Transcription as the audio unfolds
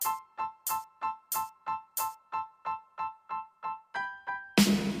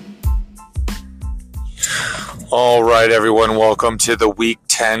All right, everyone, welcome to the Week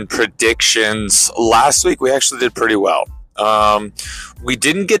 10 predictions. Last week, we actually did pretty well. We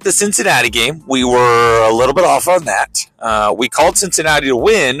didn't get the Cincinnati game. We were a little bit off on that. We called Cincinnati to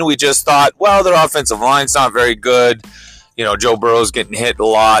win. We just thought, well, their offensive line's not very good. You know, Joe Burrow's getting hit a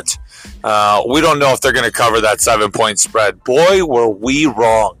lot. We don't know if they're going to cover that 7-point spread. Boy, were we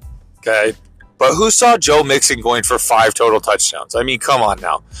wrong, okay? But who saw Joe Mixon going for 5 total touchdowns? I mean, come on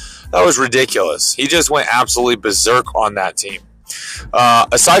now. That was ridiculous. He just went absolutely berserk on that team.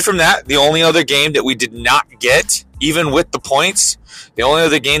 Aside from that, the only other game that we did not get, even with the points, the only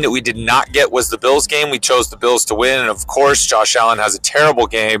other game that we did not get was the Bills game. We chose the Bills to win, and of course, Josh Allen has a terrible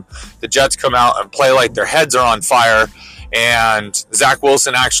game. The Jets come out and play like their heads are on fire, and Zach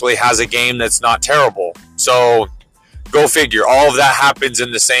Wilson actually has a game that's not terrible. So, go figure. All of that happens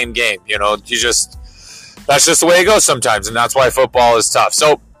in the same game. You know, that's just the way it goes sometimes, and that's why football is tough.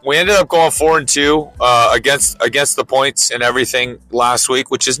 So, we ended up going 4-2 against the points and everything last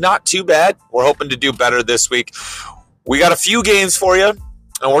week, which is not too bad. We're hoping to do better this week. We got a few games for you,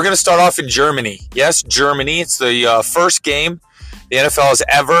 and we're going to start off in Germany. Yes, Germany. It's the first game the NFL has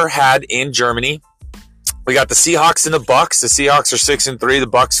ever had in Germany. We got the Seahawks and the Bucks. The Seahawks are 6-3. The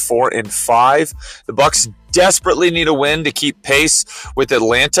Bucks 4-5. The Bucks desperately need a win to keep pace with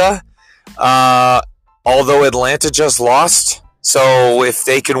Atlanta. Although Atlanta just lost. So if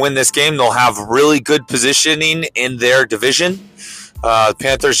they can win this game, they'll have really good positioning in their division. The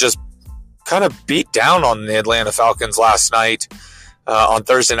Panthers just kind of beat down on the Atlanta Falcons last night on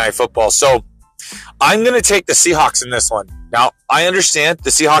Thursday Night Football. So I'm going to take the Seahawks in this one. Now, I understand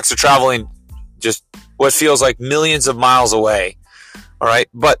the Seahawks are traveling just what feels like millions of miles away. All right.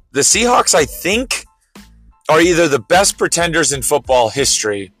 But the Seahawks, I think, are either the best pretenders in football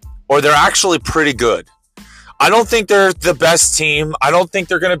history or they're actually pretty good. I don't think they're the best team. I don't think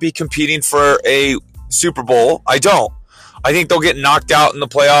they're going to be competing for a Super Bowl. I don't. I think they'll get knocked out in the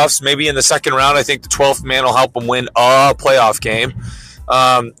playoffs. Maybe in the second round, I think the 12th man will help them win a playoff game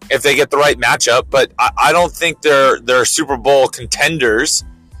if they get the right matchup. But I don't think they're Super Bowl contenders,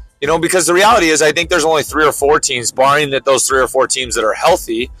 you know, because the reality is I think there's only 3 or 4 teams, barring that those 3 or 4 teams that are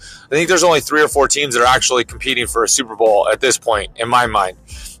healthy. I think there's only 3 or 4 teams that are actually competing for a Super Bowl at this point, in my mind.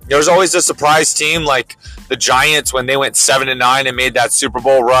 There's always a surprise team like the Giants when they went 7-9 and made that Super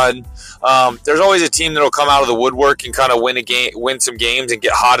Bowl run. There's always a team that'll come out of the woodwork and kind of win some games and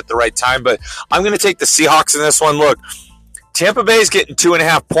get hot at the right time. But I'm going to take the Seahawks in this one. Look, Tampa Bay is getting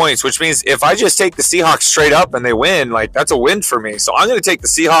 2.5 points, which means if I just take the Seahawks straight up and they win, like that's a win for me. So I'm going to take the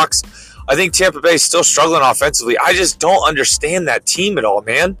Seahawks. I think Tampa Bay is still struggling offensively. I just don't understand that team at all,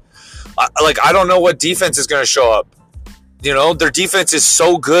 man. I don't know what defense is going to show up. You know, their defense is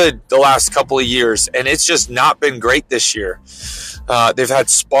so good the last couple of years, and it's just not been great this year. They've had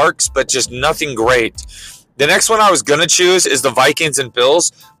sparks, but just nothing great. The next one I was going to choose is the Vikings and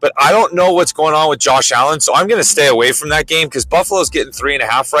Bills, but I don't know what's going on with Josh Allen, so I'm going to stay away from that game because Buffalo's getting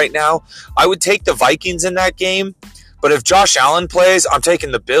 3.5 right now. I would take the Vikings in that game, but if Josh Allen plays, I'm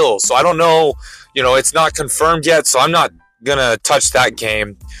taking the Bills. So I don't know. You know, it's not confirmed yet, so I'm not going to touch that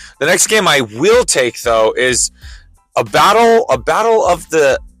game. The next game I will take, though, is a battle of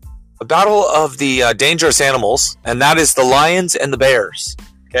the dangerous animals, and that is the Lions and the Bears.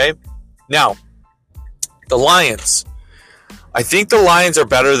 Okay, now the Lions. I think the Lions are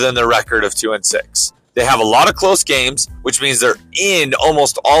better than their record of 2-6. They have a lot of close games, which means they're in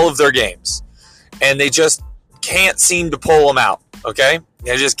almost all of their games, and they just can't seem to pull them out. Okay,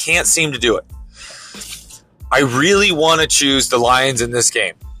 they just can't seem to do it. I really want to choose the Lions in this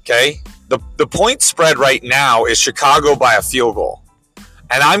game. Okay. The point spread right now is Chicago by a field goal.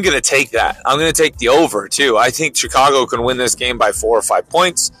 And I'm going to take that. I'm going to take the over, too. I think Chicago can win this game by 4 or 5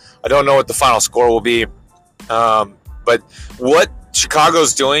 points. I don't know what the final score will be. But what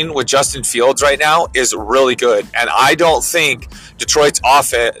Chicago's doing with Justin Fields right now is really good. And I don't think Detroit's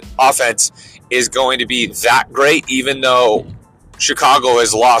offense is going to be that great, even though Chicago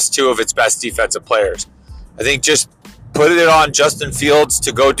has lost 2 of its best defensive players. I think just put it on Justin Fields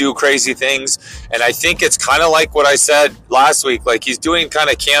to go do crazy things. And I think it's kind of like what I said last week. Like he's doing kind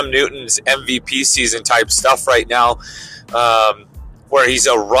of Cam Newton's MVP season type stuff right now, where he's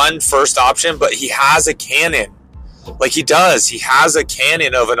a run first option, but he has a cannon. Like he does. He has a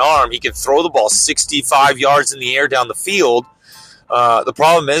cannon of an arm. He can throw the ball 65 yards in the air down the field. The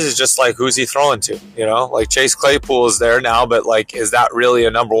problem is just like, who's he throwing to? You know, like Chase Claypool is there now, but like, is that really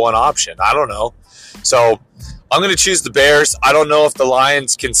a number 1 option? I don't know. So I'm going to choose the Bears. I don't know if the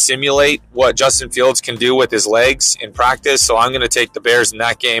Lions can simulate what Justin Fields can do with his legs in practice, so I'm going to take the Bears in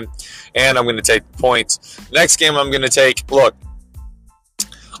that game, and I'm going to take the points. Next game I'm going to take, look,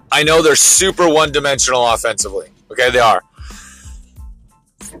 I know they're super one-dimensional offensively. Okay, they are.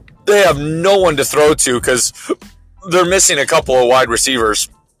 They have no one to throw to because they're missing a couple of wide receivers.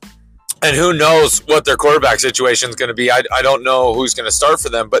 And who knows what their quarterback situation is going to be. I don't know who's going to start for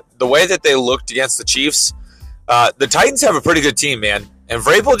them. But the way that they looked against the Chiefs, the Titans have a pretty good team, man. And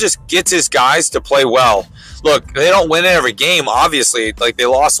Vrabel just gets his guys to play well. Look, they don't win every game, obviously. Like, they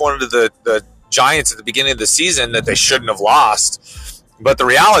lost one to the Giants at the beginning of the season that they shouldn't have lost. But the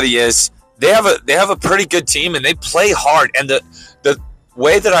reality is they have a pretty good team, and they play hard. And the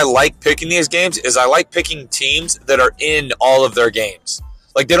way that I like picking these games is I like picking teams that are in all of their games.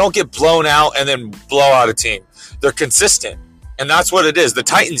 Like, they don't get blown out and then blow out a team. They're consistent, and that's what it is. The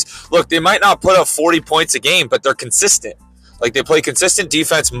Titans, look, they might not put up 40 points a game, but they're consistent. Like, they play consistent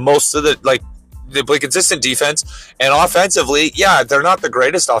defense they play consistent defense, and offensively, yeah, they're not the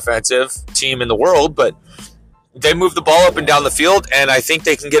greatest offensive team in the world, but they move the ball up and down the field, and I think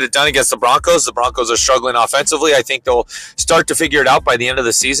they can get it done against the Broncos. The Broncos are struggling offensively. I think they'll start to figure it out by the end of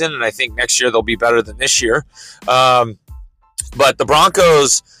the season, and I think next year they'll be better than this year. But the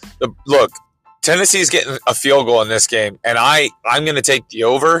Broncos, look, Tennessee's getting a field goal in this game, and I'm going to take the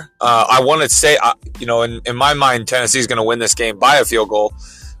over. I want to say, in my mind, Tennessee's going to win this game by a field goal,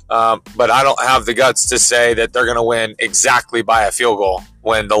 but I don't have the guts to say that they're going to win exactly by a field goal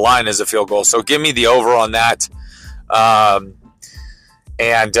when the line is a field goal. So give me the over on that,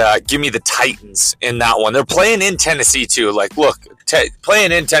 and give me the Titans in that one. They're playing in Tennessee too. Like, look,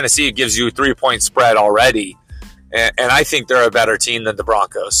 playing in Tennessee gives you a 3-point spread already. And I think they're a better team than the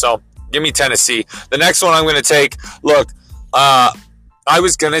Broncos. So give me Tennessee. The next one I'm going to take, look, I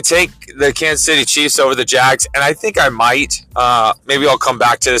was going to take the Kansas City Chiefs over the Jags, and I think I might. Maybe I'll come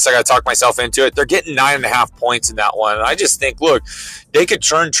back to this. I got to talk myself into it. They're getting 9.5 points in that one. And I just think, look, they could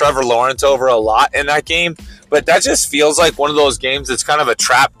turn Trevor Lawrence over a lot in that game, but that just feels like one of those games that's kind of a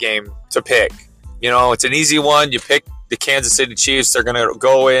trap game to pick. It's an easy one. You pick the Kansas City Chiefs. They're going to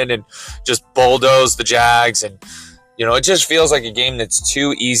go in and just bulldoze the Jags, and it just feels like a game that's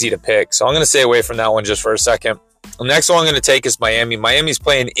too easy to pick. So I'm going to stay away from that one just for a second. The next one I'm going to take is Miami. Miami's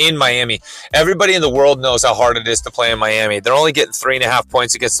playing in Miami. Everybody in the world knows how hard it is to play in Miami. They're only getting 3.5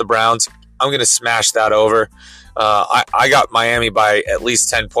 points against the Browns. I'm going to smash that over. I got Miami by at least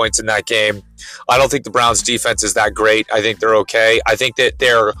 10 points in that game. I don't think the Browns defense is that great. I think they're okay. I think that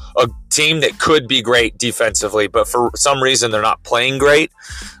they're a team that could be great defensively, but for some reason they're not playing great.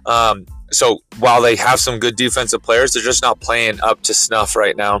 So while they have some good defensive players, they're just not playing up to snuff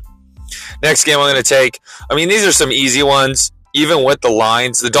right now. Next game I'm going to take, these are some easy ones. Even with the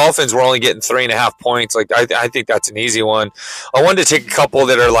lines, the Dolphins were only getting 3.5 points. Like, I think that's an easy one. I wanted to take a couple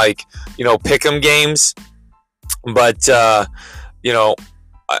that are like, pick 'em games. But, I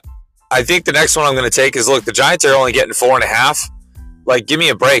think the next one I'm going to take is, look, the Giants are only getting 4.5. Like, give me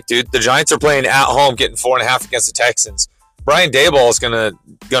a break, dude. The Giants are playing at home, getting 4.5 against the Texans. Brian Daboll is gonna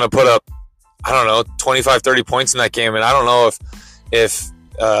put up, 25, 30 points in that game, and I don't know if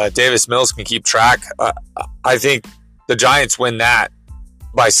Davis Mills can keep track. I think the Giants win that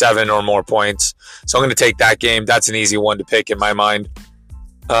by 7 or more points. So I'm going to take that game. That's an easy one to pick in my mind.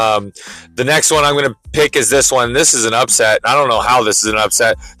 The next one I'm going to pick is this one. This is an upset. I don't know how this is an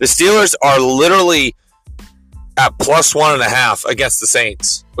upset. The Steelers are literally at plus 1.5 against the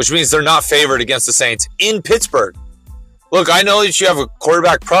Saints, which means they're not favored against the Saints in Pittsburgh. Look, I know that you have a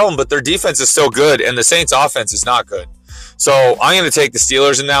quarterback problem, but their defense is still good, and the Saints' offense is not good. So I'm going to take the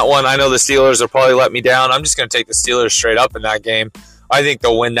Steelers in that one. I know the Steelers will probably let me down. I'm just going to take the Steelers straight up in that game. I think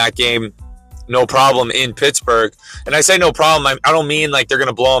they'll win that game, no problem, in Pittsburgh. And I say no problem, I don't mean like they're going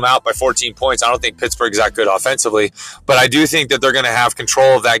to blow them out by 14 points. I don't think Pittsburgh's that good offensively. But I do think that they're going to have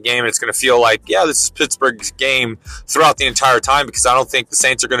control of that game. And it's going to feel like, yeah, this is Pittsburgh's game throughout the entire time, because I don't think the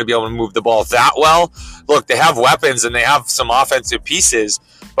Saints are going to be able to move the ball that well. Look, they have weapons and they have some offensive pieces,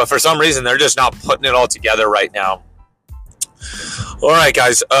 but for some reason, they're just not putting it all together right now. All right,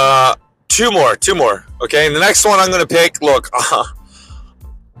 guys. Two more. Okay, and the next one I'm going to pick, look,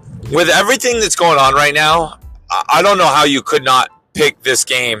 with everything that's going on right now, I don't know how you could not pick this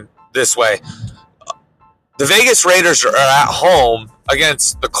game this way. The Vegas Raiders are at home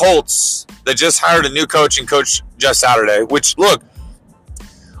against the Colts that just hired a new coach and Coach Jeff Saturday, which, look,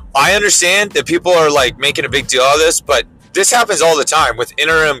 I understand that people are like making a big deal of this, but this happens all the time with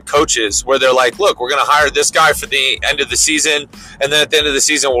interim coaches where they're like, look, we're going to hire this guy for the end of the season, and then at the end of the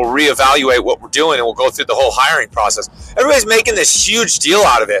season, we'll reevaluate what we're doing, and we'll go through the whole hiring process. Everybody's making this huge deal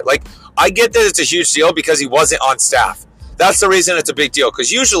out of it. Like, I get that it's a huge deal because he wasn't on staff. That's the reason it's a big deal,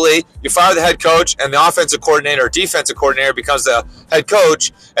 because usually you fire the head coach and the offensive coordinator or defensive coordinator becomes the head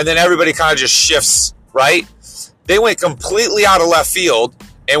coach, and then everybody kind of just shifts, right? They went completely out of left field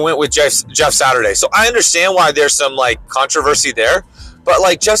and went with Jeff Saturday. So I understand why there's some like controversy there. But,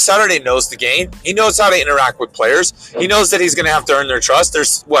 like, Jeff Saturday knows the game. He knows how to interact with players. He knows that he's going to have to earn their trust.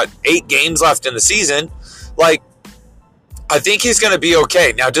 There's, 8 games left in the season. Like, I think he's going to be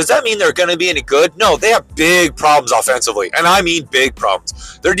okay. Now, does that mean they're going to be any good? No, they have big problems offensively. And I mean big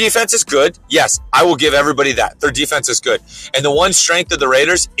problems. Their defense is good. Yes, I will give everybody that. Their defense is good. And the one strength of the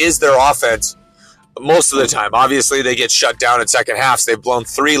Raiders is their offense most of the time. Obviously, they get shut down in second halves. They've blown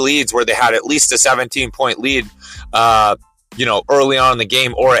 3 leads where they had at least a 17-point lead, early on in the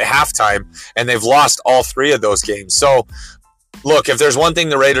game or at halftime, and they've lost all 3 of those games. So, look, if there's one thing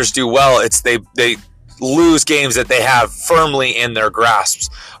the Raiders do well, it's they lose games that they have firmly in their grasps.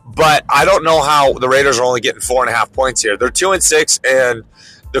 But I don't know how the Raiders are only getting 4.5 points here. They're 2-6, and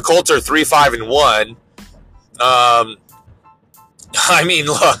the Colts are 3-5-1.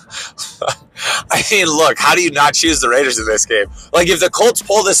 Look, how do you not choose the Raiders in this game? Like, if the Colts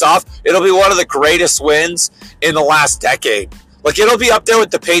pull this off, it'll be one of the greatest wins in the last decade. Like, it'll be up there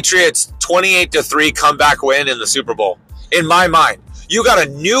with the Patriots' 28-3 comeback win in the Super Bowl. In my mind,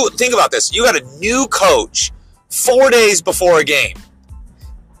 think about this. You got a new coach 4 days before a game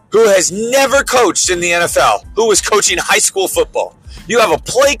who has never coached in the NFL, who was coaching high school football. You have a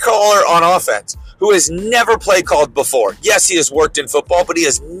play caller on offense who has never play called before. Yes, he has worked in football, but he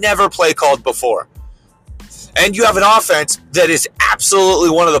has never play called before. And you have an offense that is absolutely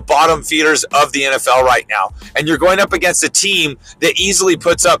one of the bottom feeders of the NFL right now. And you're going up against a team that easily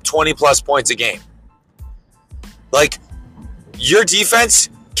puts up 20-plus points a game. Like, your defense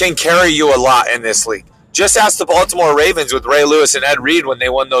can carry you a lot in this league. Just ask the Baltimore Ravens with Ray Lewis and Ed Reed when they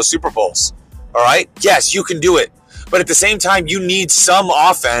won those Super Bowls. All right? Yes, you can do it. But at the same time, you need some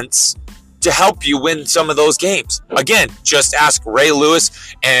offense to help you win some of those games. Again, just ask Ray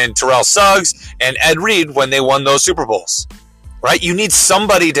Lewis and Terrell Suggs and Ed Reed when they won those Super Bowls. Right? You need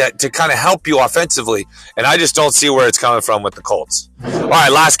somebody to kind of help you offensively. And I just don't see where it's coming from with the Colts. All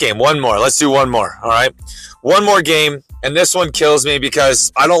right, last game. One more. Let's do one more. All right? One more game. And this one kills me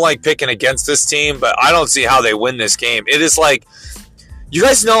because I don't like picking against this team, but I don't see how they win this game. It is like, you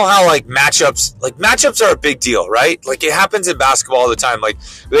guys know how matchups are a big deal, right? Like, it happens in basketball all the time. Like,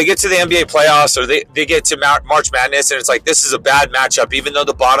 they get to the NBA playoffs or they get to March Madness and it's like, this is a bad matchup, even though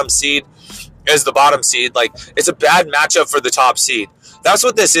the bottom seed is the bottom seed. Like, it's a bad matchup for the top seed. That's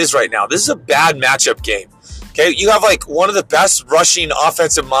what this is right now. This is a bad matchup game. Okay, you have like one of the best rushing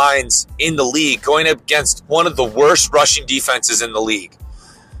offensive minds in the league going up against one of the worst rushing defenses in the league.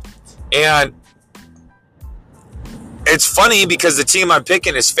 And it's funny because the team I'm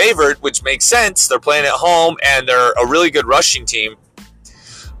picking is favored, which makes sense. They're playing at home and they're a really good rushing team.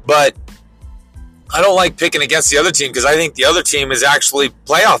 But I don't like picking against the other team because I think the other team is actually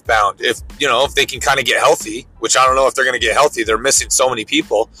playoff bound if they can kind of get healthy, which I don't know if they're going to get healthy. They're missing so many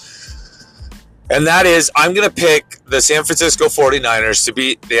people. And that is, I'm going to pick the San Francisco 49ers to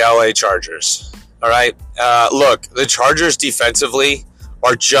beat the LA Chargers. All right? Look, the Chargers defensively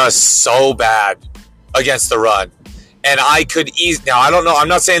are just so bad against the run. And I could now, I don't know. I'm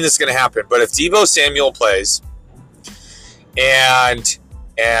not saying this is going to happen. But if Deebo Samuel plays and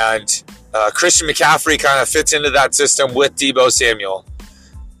Christian McCaffrey kind of fits into that system with Deebo Samuel,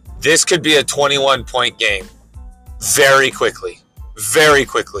 this could be a 21-point game very quickly. Very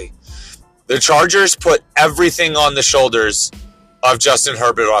quickly. The Chargers put everything on the shoulders of Justin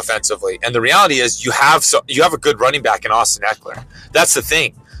Herbert offensively. And the reality is you have a good running back in Austin Eckler. That's the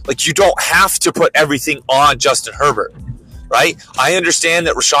thing. Like, you don't have to put everything on Justin Herbert, right? I understand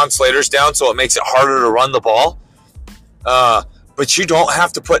that Rashawn Slater's down, so it makes it harder to run the ball. But you don't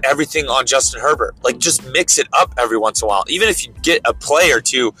have to put everything on Justin Herbert. Like, just mix it up every once in a while. Even if you get a play or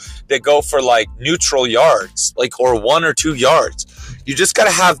two that go for, like, neutral yards, like, or 1 or 2 yards. You just got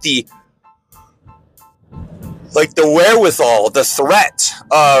to have the wherewithal, the threat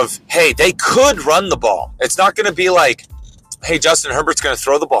of, hey, they could run the ball. It's not going to be like, hey, Justin Herbert's going to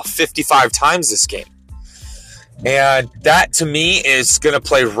throw the ball 55 times this game. And that, to me, is going to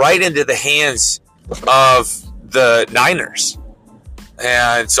play right into the hands of the Niners.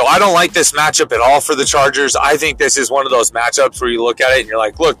 And so I don't like this matchup at all for the Chargers. I think this is one of those matchups where you look at it and you're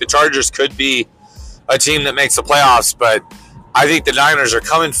like, look, the Chargers could be a team that makes the playoffs, but I think the Niners are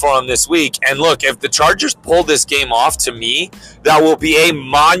coming for them this week. And look, if the Chargers pull this game off, to me, that will be a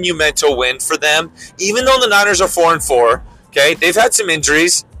monumental win for them. Even though the Niners are 4-4, okay, they've had some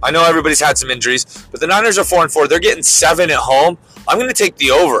injuries. I know everybody's had some injuries, but the Niners are 4-4. They're getting 7 at home. I'm going to take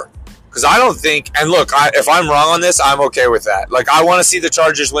the over because I don't think. And look, if I'm wrong on this, I'm okay with that. Like, I want to see the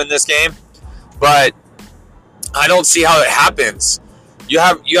Chargers win this game, but I don't see how it happens. You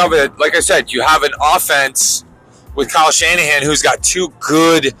have like I said, you have an offense with Kyle Shanahan, who's got two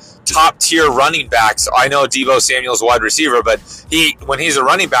good top-tier running backs. I know Deebo Samuel's a wide receiver, but when he's a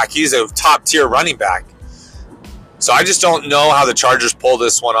running back, he's a top-tier running back. So I just don't know how the Chargers pull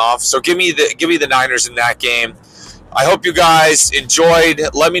this one off. So give me the Niners in that game. I hope you guys enjoyed.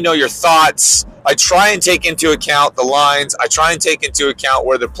 Let me know your thoughts. I try and take into account the lines. I try and take into account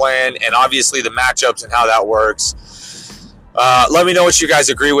where they're playing and obviously the matchups and how that works. Let me know what you guys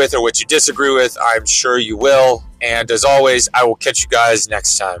agree with or what you disagree with. I'm sure you will. And as always, I will catch you guys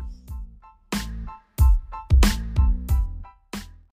next time.